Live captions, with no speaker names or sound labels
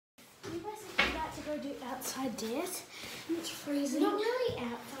go do outside dares. And it's freezing. Not really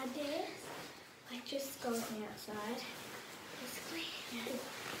outside dares. Like just going outside. Basically. Yeah.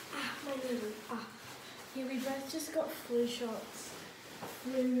 My noodle. Yeah, we both just got flu shots.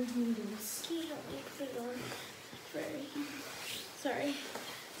 Flu noodles. Can you help me put it on? Very. Sorry.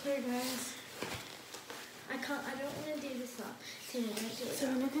 Sorry guys. I don't want to do this up. Tina, don't do it So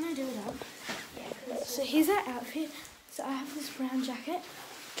up. we're not going to do it up. Yeah, So here's our outfit. So I have this brown jacket,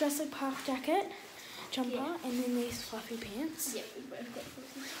 Jurassic Park jacket, jumper, Yeah. and then these fluffy pants. yeah, we both got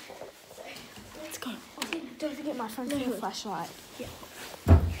frozen. Let's go. Don't forget my phone for the flashlight. Yeah.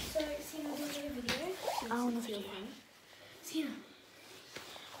 So, Tina, do you want a video? I want a video. Tina.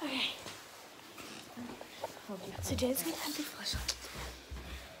 Okay. So Jade's going to have the flashlight.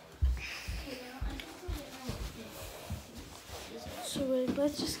 So we're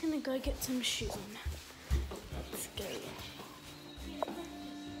both just going to go get some shoes on. Let's go.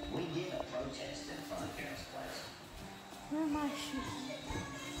 We did a protest in front of Girls' Place. Where are my shoes?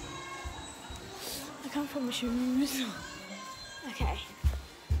 I can't find my shoes. Okay.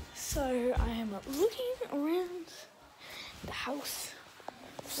 So I am looking around the house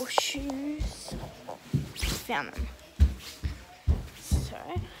for shoes. Found them. So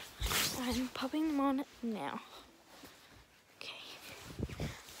I'm popping them on now. Okay.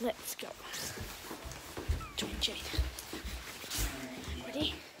 Let's go. Join Jade.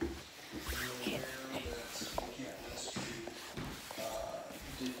 Ready? Okay.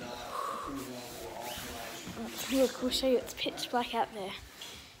 Look, we'll show you. It's pitch black out there.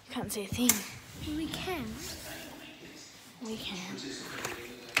 You can't see a thing. We can. We can.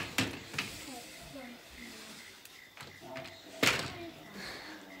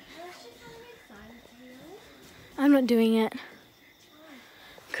 I'm not doing it.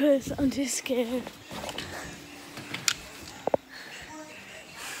 Because I'm too scared.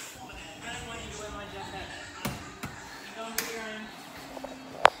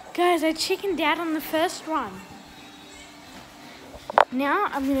 Guys, I chickened out on the first run. Now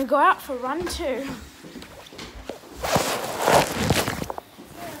I'm going to go out for run 2.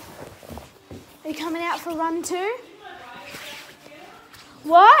 Are you coming out for run 2?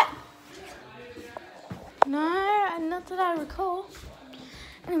 What? No, not that I recall.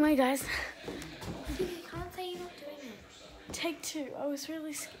 Anyway, guys, You can't say you're not doing it. take 2. I was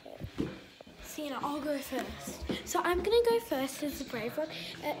really scared. Sienna, I'll go first. So I'm going to go first as the brave one.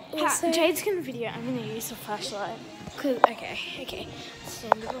 Jade's going to video. I'm going to use a flashlight. Okay.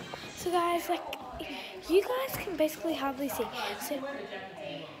 Understandable. So guys, like, you guys can basically hardly see. So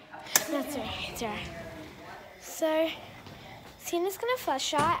that's alright. It's alright. So Sienna's gonna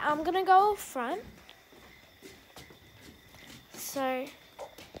flashlight. I'm gonna go front. So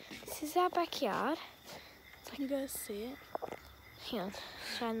this is our backyard. So can you guys see it? Hang on,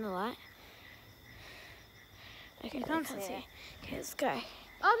 shine the light. Okay, you can't see it. Okay, let's go.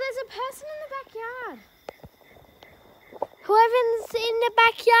 Oh, there's a person in the backyard. Whoever's in the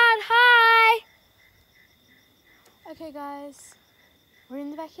backyard, hi! Okay, guys, we're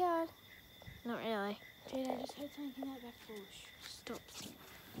in the backyard. Not really. Jade, I just heard something in that back bush. Stop.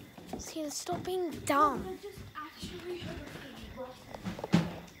 Sienna, stop being dumb. I just actually heard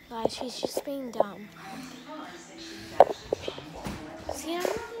Guys, she's just being dumb. Sienna, I'm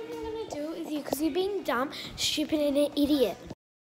not even going to do it with you because you're being dumb, stupid, and an idiot.